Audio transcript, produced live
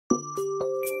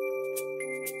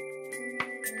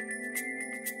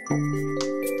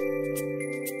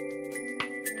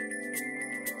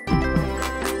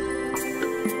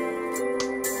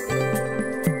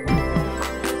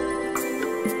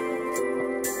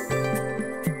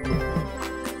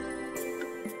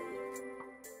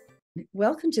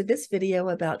Welcome to this video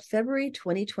about February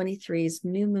 2023's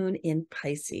new moon in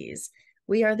Pisces.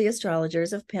 We are the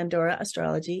astrologers of Pandora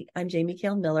Astrology. I'm Jamie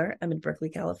Kale Miller. I'm in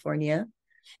Berkeley, California.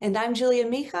 And I'm Julia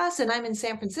Mijas, and I'm in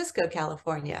San Francisco,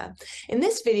 California. In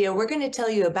this video, we're going to tell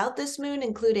you about this moon,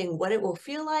 including what it will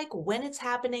feel like, when it's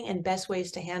happening, and best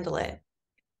ways to handle it.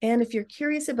 And if you're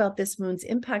curious about this moon's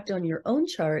impact on your own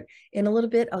chart, in a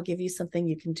little bit, I'll give you something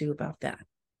you can do about that.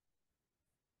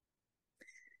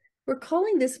 We're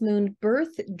calling this moon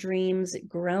Birth Dreams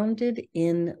Grounded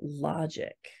in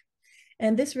Logic.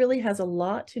 And this really has a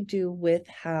lot to do with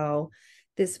how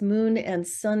this moon and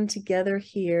sun together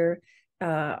here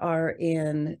are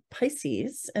in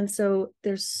Pisces. And so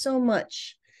there's so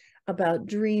much about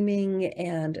dreaming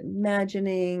and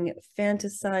imagining,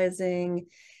 fantasizing,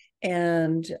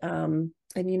 and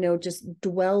you know, just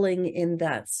dwelling in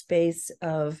that space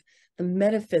of the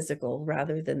metaphysical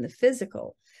rather than the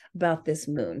physical about this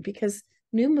moon, because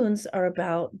new moons are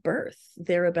about birth.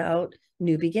 They're about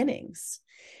new beginnings.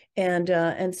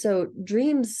 And so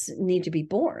dreams need to be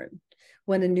born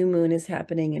when a new moon is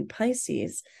happening in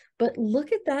Pisces. But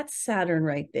look at that Saturn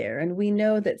right there. And we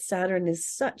know that Saturn is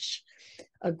such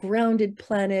a grounded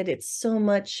planet. It's so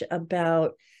much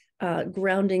about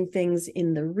grounding things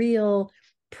in the real,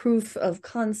 proof of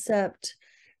concept,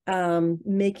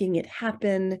 making it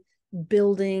happen,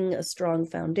 building a strong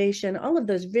foundation, all of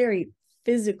those very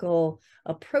physical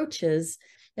approaches.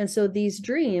 And so these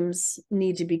dreams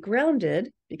need to be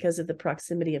grounded because of the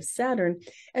proximity of Saturn.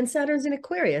 And Saturn's in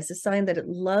Aquarius, a sign that it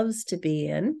loves to be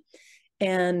in.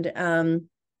 And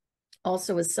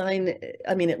also a sign,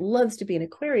 I mean, it loves to be in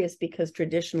Aquarius because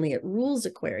traditionally it rules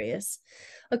Aquarius.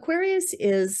 Aquarius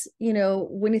is, you know,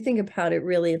 when you think about it,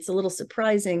 really, it's a little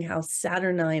surprising how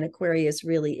Saturnine Aquarius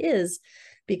really is,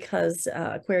 because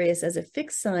Aquarius as a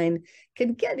fixed sign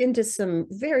can get into some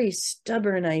very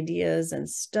stubborn ideas and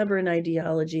stubborn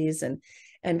ideologies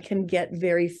and can get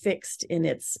very fixed in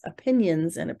its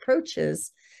opinions and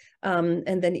approaches,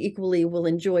 and then equally will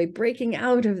enjoy breaking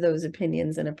out of those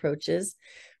opinions and approaches.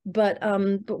 But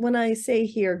when I say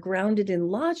here grounded in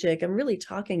logic, I'm really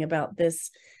talking about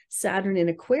this Saturn in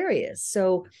Aquarius.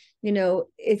 So, you know,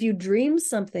 if you dream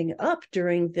something up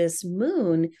during this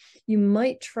moon, you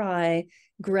might try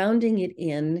grounding it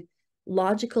in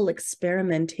logical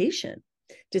experimentation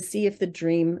to see if the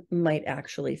dream might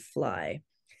actually fly.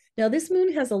 Now, this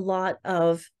moon has a lot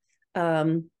of,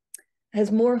 has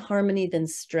more harmony than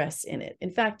stress in it.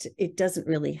 In fact, it doesn't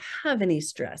really have any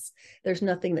stress. There's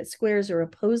nothing that squares or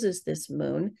opposes this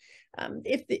moon.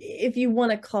 If you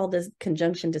want to call this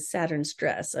conjunction to Saturn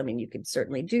stress, I mean, you could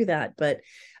certainly do that. But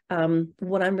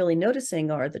what I'm really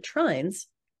noticing are the trines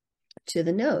to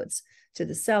the nodes, to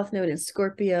the south node in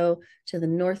Scorpio, to the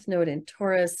north node in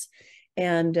Taurus,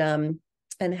 and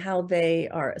how they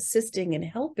are assisting and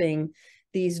helping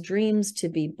these dreams to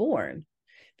be born.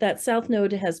 That south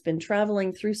node has been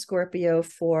traveling through Scorpio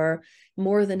for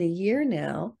more than a year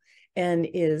now and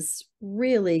is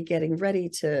really getting ready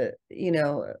to, you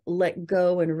know, let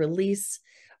go and release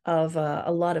of a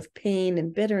lot of pain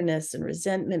and bitterness and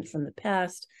resentment from the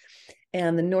past.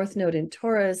 And the north node in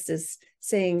Taurus is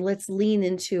saying, let's lean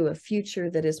into a future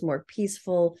that is more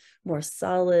peaceful, more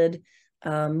solid,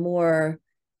 more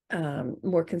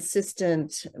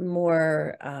consistent,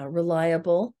 more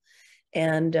reliable,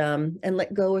 and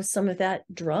let go of some of that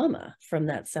drama from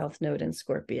that south node in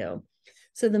Scorpio.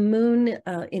 So the moon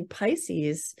in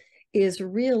Pisces is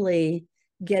really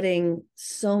getting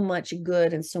so much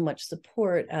good and so much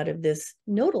support out of this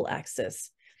nodal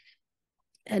axis.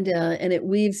 And it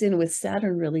weaves in with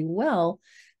Saturn really well,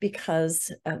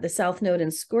 because the south node in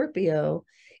Scorpio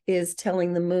is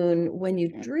telling the moon, when you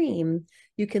dream,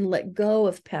 you can let go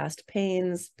of past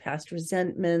pains, past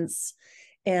resentments,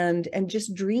 and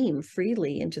just dream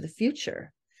freely into the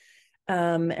future.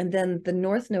 And then the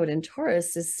north node in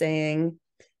Taurus is saying,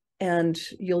 and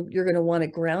you're going to want to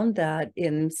ground that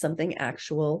in something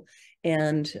actual,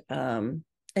 and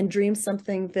dream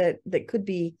something that could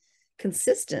be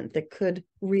consistent, that could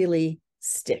really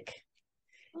stick.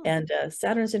 And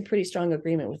Saturn's in pretty strong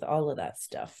agreement with all of that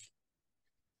stuff.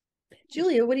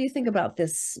 Julia, what do you think about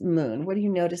this moon? What are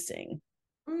you noticing?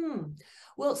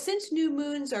 Well, since new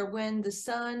moons are when the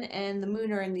sun and the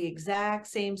moon are in the exact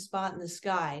same spot in the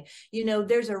sky, you know,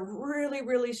 there's a really,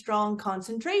 really strong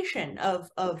concentration of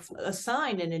a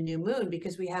sign in a new moon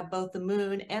because we have both the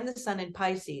moon and the sun in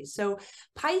Pisces. So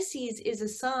Pisces is a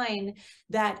sign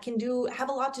that can have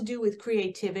a lot to do with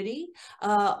creativity.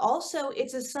 Also,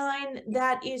 it's a sign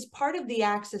that is part of the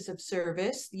axis of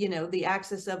service, you know, the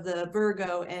axis of the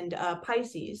Virgo and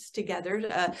Pisces together.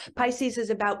 Pisces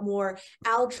is about more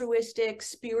altruistic,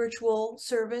 spiritual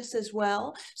service as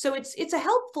well. So it's a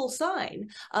helpful sign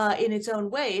in its own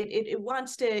way. It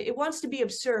wants to be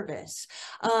of service.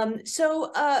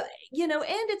 You know,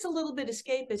 and it's a little bit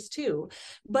escapist too.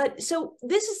 But so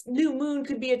new moon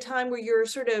could be a time where you're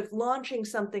sort of launching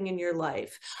something in your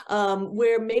life,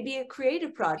 where maybe a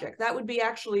creative project that would be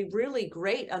actually really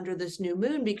great under this new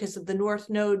moon because of the North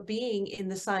Node being in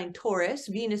the sign Taurus,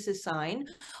 Venus's sign,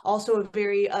 also a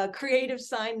very creative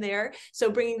sign there. So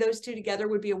bringing those two together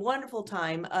would be a wonderful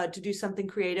time to do something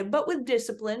creative, but with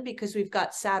discipline because we've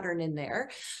got Saturn in there.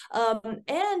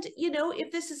 And, you know,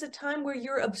 if this is a time where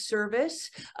you're of service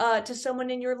to someone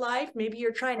in your life, maybe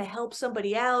you're trying to help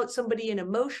somebody out, somebody in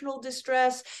emotional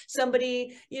distress,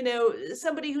 somebody, you know,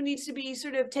 somebody who needs to be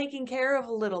sort of taken care of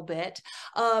a little bit,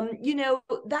 you know,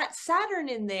 that Saturn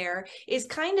in there is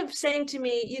kind of saying to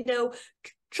me, you know,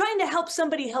 trying to help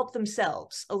somebody help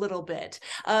themselves a little bit.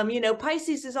 You know,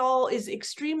 Pisces is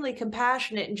extremely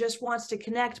compassionate and just wants to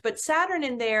connect, but Saturn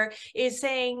in there is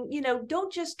saying, you know, don't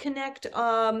just connect,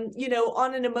 you know,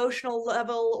 on an emotional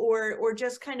level or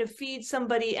just kind of feed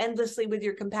somebody endlessly with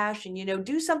your compassion. You know,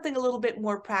 do something a little bit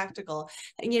more practical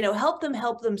and, you know, help them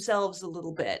help themselves a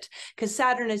little bit, because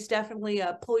Saturn is definitely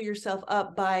a pull yourself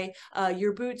up by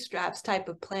your bootstraps type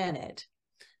of planet.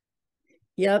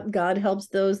 Yep, God helps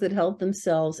those that help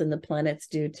themselves, and the planets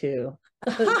do too.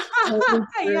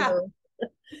 Yeah.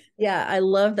 Yeah, I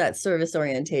love that service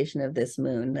orientation of this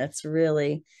moon. That's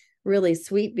really, really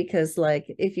sweet because, like,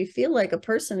 if you feel like a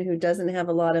person who doesn't have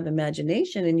a lot of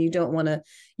imagination and you don't want to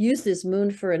use this moon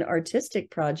for an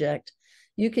artistic project,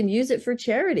 you can use it for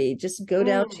charity. Just go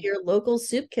down to your local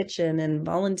soup kitchen and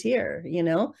volunteer, you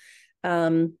know?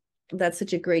 That's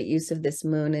such a great use of this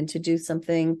moon, and to do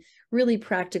something really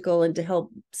practical and to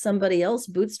help somebody else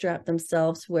bootstrap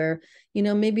themselves where, you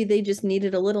know, maybe they just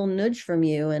needed a little nudge from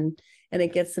you and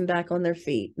it gets them back on their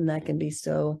feet. And that can be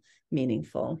so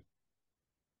meaningful.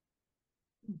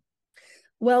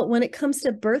 Well, when it comes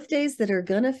to birthdays that are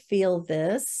going to feel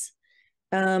this,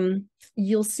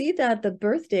 you'll see that the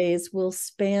birthdays will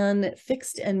span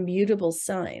fixed and mutable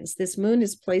signs. This moon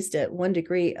is placed at 1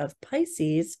 degree of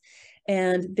Pisces,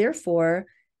 and therefore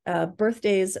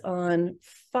birthdays on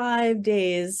 5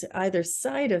 days either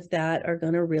side of that are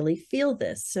going to really feel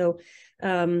this. So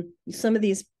some of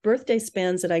these birthday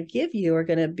spans that I give you are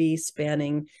going to be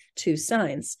spanning 2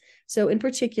 signs. So in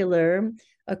particular,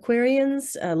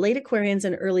 Aquarians, late Aquarians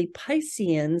and early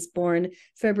Pisceans born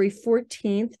February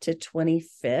 14th to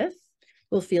 25th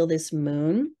will feel this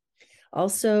moon.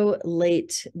 Also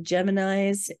late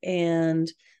Geminis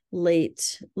and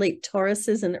late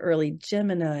Tauruses and early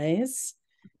Geminis.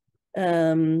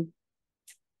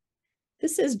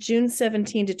 This is June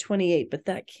 17 to 28, but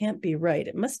that can't be right.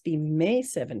 It must be May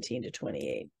 17 to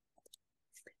 28.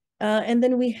 And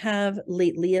then we have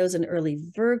late Leos and early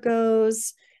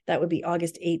Virgos. That would be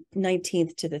August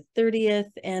 19th to the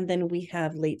 30th. And then we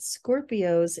have late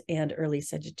Scorpios and early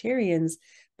Sagittarians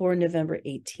born November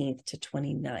 18th to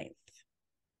 29th.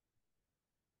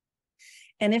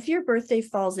 And if your birthday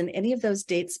falls in any of those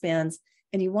date spans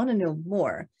and you want to know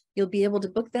more, you'll be able to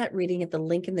book that reading at the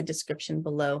link in the description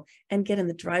below and get in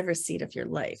the driver's seat of your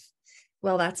life.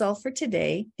 Well, that's all for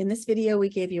today. In this video, we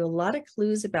gave you a lot of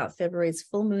clues about February's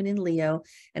full moon in Leo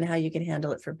and how you can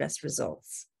handle it for best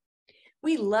results.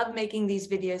 We love making these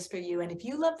videos for you, and if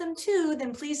you love them too,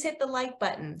 then please hit the like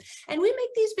button. And we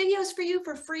make these videos for you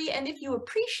for free, and if you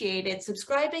appreciate it,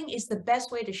 subscribing is the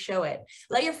best way to show it.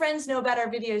 Let your friends know about our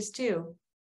videos too.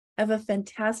 Have a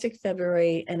fantastic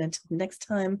February, and until next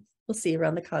time, we'll see you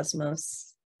around the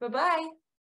cosmos. Bye-bye.